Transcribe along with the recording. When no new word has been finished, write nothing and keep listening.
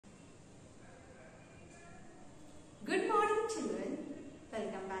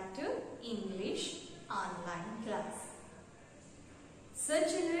Welcome back to English online class. So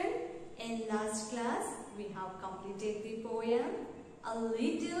children, in last class we have completed the poem A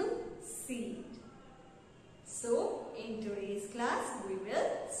Little Seed. So in today's class we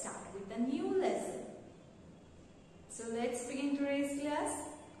will start with a new lesson. So let's begin today's class.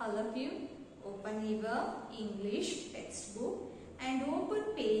 All of you open your English textbook and open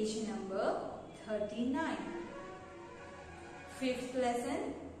page number 39. Fifth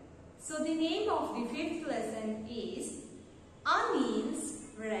lesson. So the name of the fifth lesson is Anil's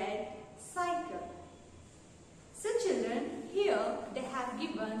Red Cycle. So children, here they have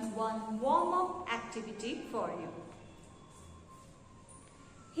given one warm-up activity for you.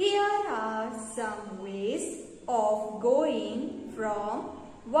 Here are some ways of going from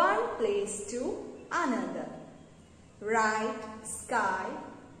one place to another. Write sky,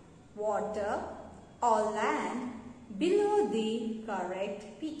 water or land below the correct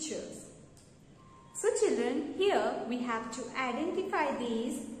pictures. So children, here we have to identify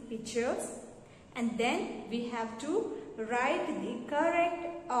these pictures and then we have to write the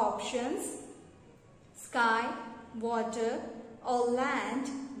correct options, sky, water or land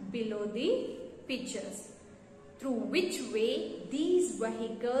below the pictures. Through which way these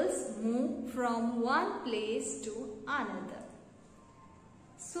vehicles move from one place to another.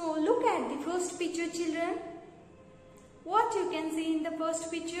 So look at the first picture, children. What you can see in the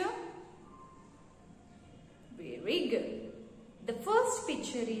first picture? Very good. The first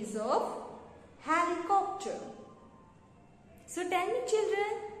picture is of helicopter. So tell me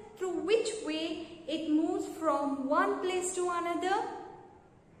children, through which way it moves from one place to another?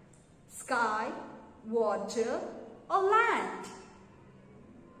 Sky, water or land?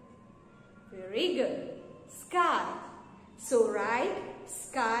 Very good. Sky. So write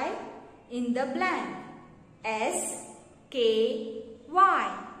sky in the blank. S-K-Y.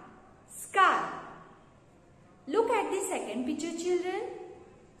 Sky. Look at the second picture, children.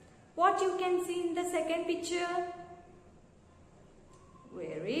 What you can see in the second picture?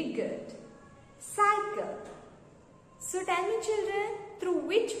 Very good. Cycle. So tell me children, through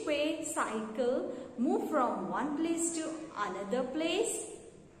which way cycle move from one place to another place?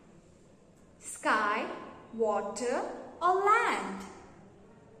 Sky, water or land?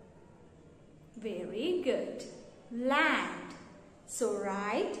 Very good. Land. So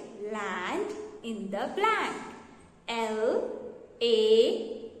write land in the blank. L-A-N-D.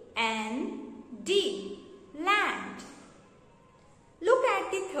 Land. Look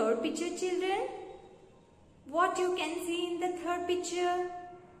at the third picture, children. What you can see in the third picture?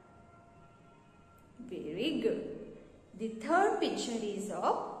 Very good. The third picture is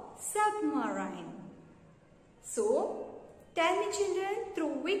of submarine. So, tell me children,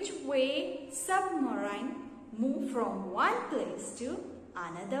 through which way submarine move from one place to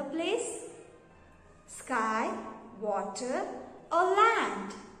another place? Sky, water or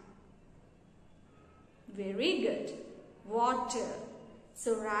land? Very good. Water.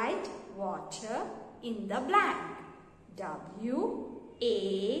 So write water in the blank. W-A-T-E-R.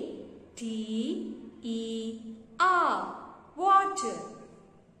 Water.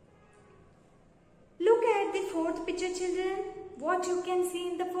 Look at the fourth picture, children. What you can see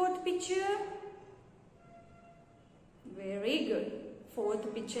in the fourth picture? Very good.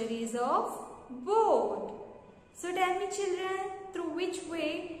 Fourth picture is of boat. So tell me children, through which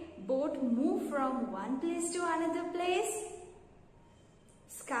way boat move from one place to another place?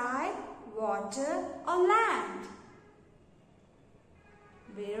 Sky, water or land?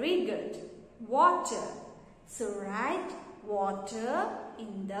 Very good. Water. So write water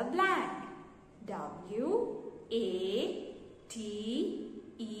in the blank. W-A-T-E-R.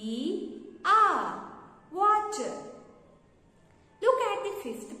 Water. Look at the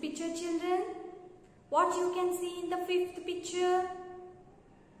fifth picture, children. What you can see in the fifth picture?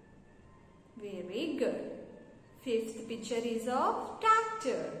 Very good. Fifth picture is of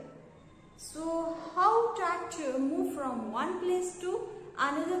tractor. So how tractor move from one place to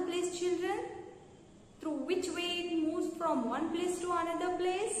another place, children? Through which way it moves from one place to another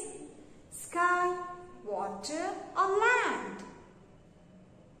place? Sky, water or land?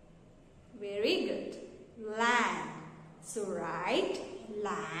 Very good. Land. So write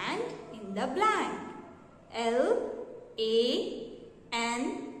land in the blank. L-A-N-D.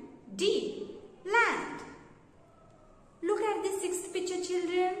 Land. Look at the sixth picture,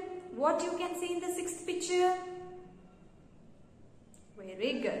 children. What you can see in the sixth picture?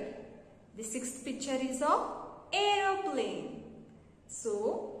 Very good. The sixth picture is of aeroplane.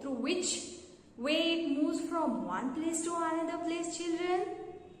 So, through which way it moves from one place to another place, children?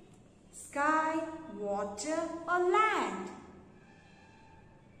 Sky, water or land?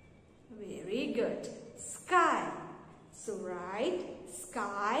 Very good. Sky. So write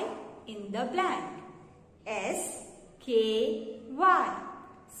sky in the blank. S-K-Y.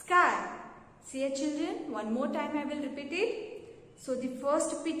 Sky. See here children, one more time I will repeat it. So the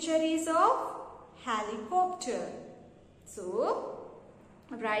first picture is of helicopter. So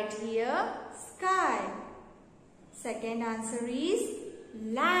write here sky. Second answer is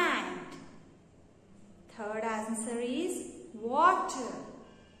land. Third answer is water.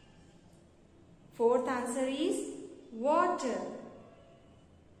 Fourth answer is water.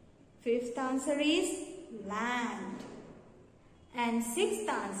 Fifth answer is land. And sixth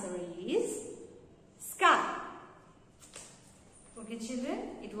answer is sky. Okay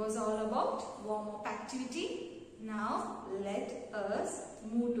children, it was all about warm-up activity. Now let us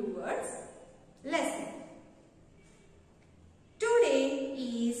move towards lesson. Today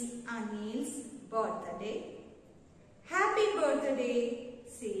is Anil's birthday. Happy birthday,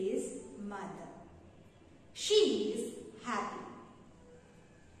 says mother. She is happy.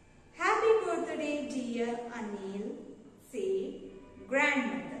 Happy birthday, dear Anil, say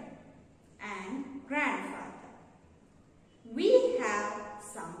grandmother and grandfather. We have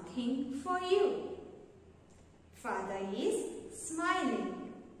something for you. Father is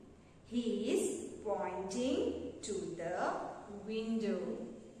smiling. He is pointing to the window.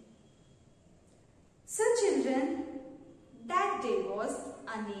 So children, that day was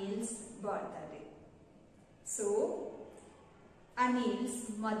Anil's birthday. So Anil's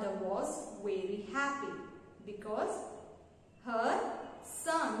mother was very happy because her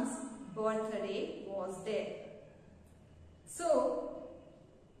son's birthday was there. So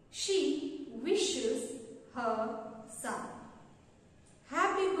she wishes her son,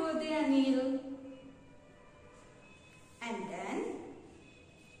 happy birthday Anil. And then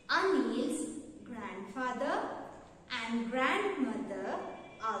Anil's grandfather and grandmother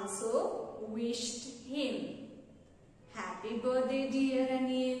also wished him, happy birthday dear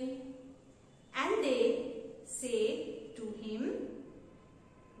Anil. And they say to him,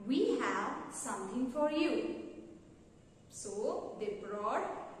 we have something for you. So they brought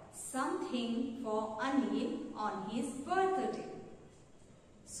something for Anil on his birthday.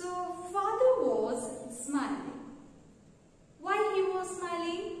 So father was smiling. Why he was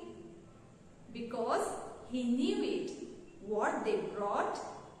smiling? Because he knew it, what they brought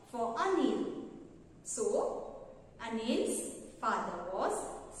for Anil. So Anil's father was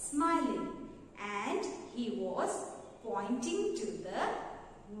smiling and he was pointing to the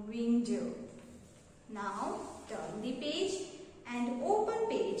window. Now turn the page and open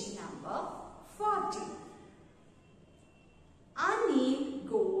page number 40. Anil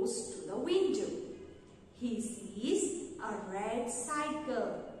goes to the window. He sees a red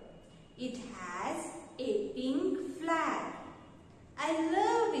cycle. It has a pink flag. I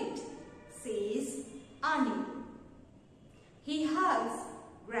love it, says Anil. He hugs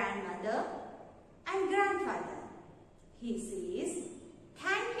grandmother and grandfather. He says,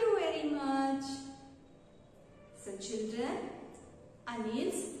 thank you very much. So children,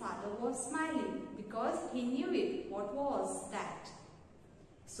 Anil's father was smiling because he knew it. What was that?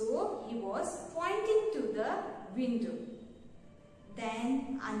 So he was pointing to the window.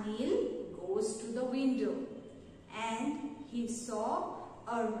 Then Anil goes to the window and he saw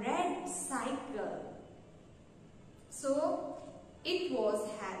a red cycle. So it was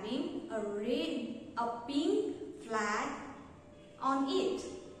having a pink flag on it.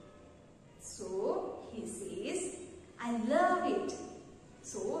 So he says, I love it.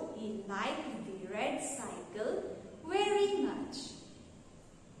 So he liked the red cycle very much.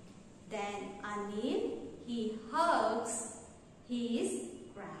 Then Anil, he hugs his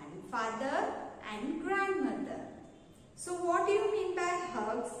grandfather and grandmother. So what do you mean by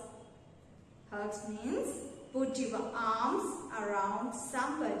hugs? Hugs means put your arms around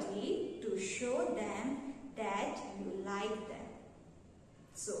somebody to show them that you like them.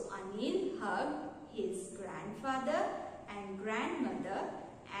 So Anil hugged his grandfather and grandmother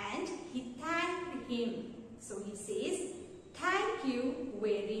and he thanked him. So he says, thank you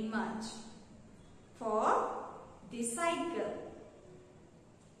very much for the cycle.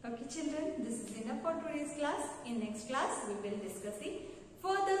 Okay children, this is enough for today's class. In next class, we will discuss the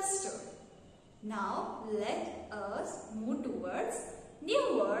further story. Now, let us move towards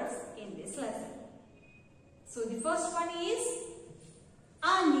new words in this lesson. So, the first one is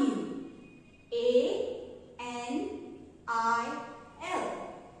Anil. A-N-I-L.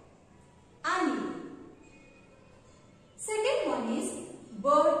 Anil. Second one is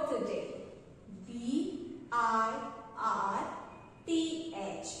birthday. B-I-R-T-H.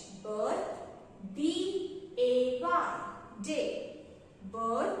 Birth. D-A-Y. Day.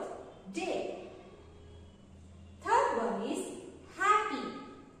 Birthday.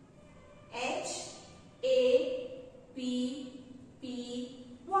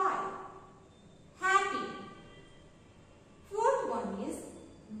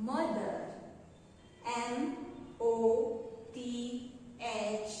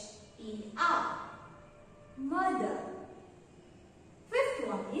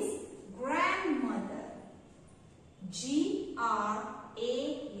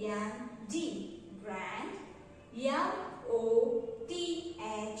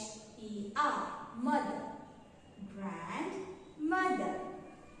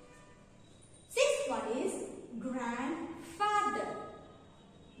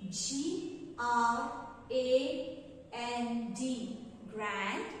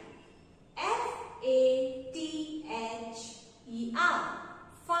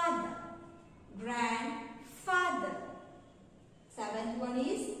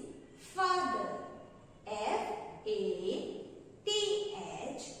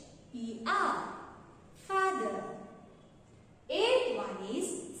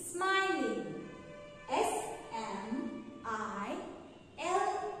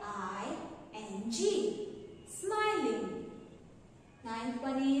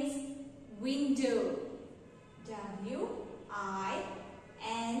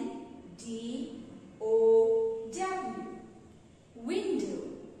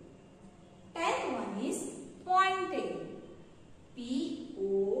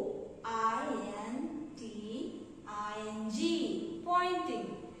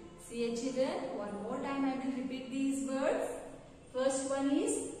 See children, one more time I will repeat these words. First one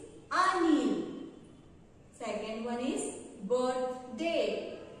is Anil. Second one is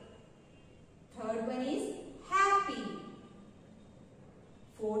birthday. Third one is happy.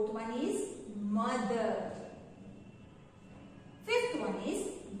 Fourth one is mother. Fifth one is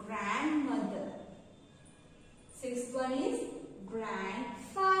grandmother. Sixth one is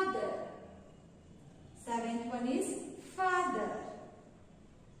grandfather. Seventh one is father.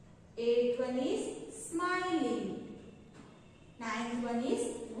 Eighth one is smiling. Ninth one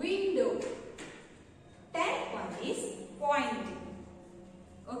is window. 10th one is pointing.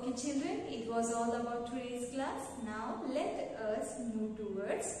 Okay children, it was all about today's class. Now let us move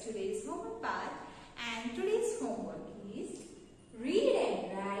towards today's homework part. And today's homework is read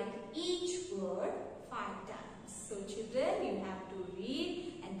and write each word 5 times. So children, you have to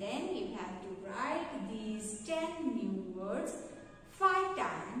read and then you have to write these 10 new words 5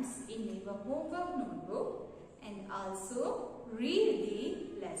 times in your homework notebook, and also read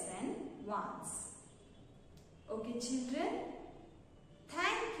the lesson once. Okay children,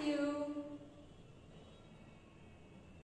 thank you.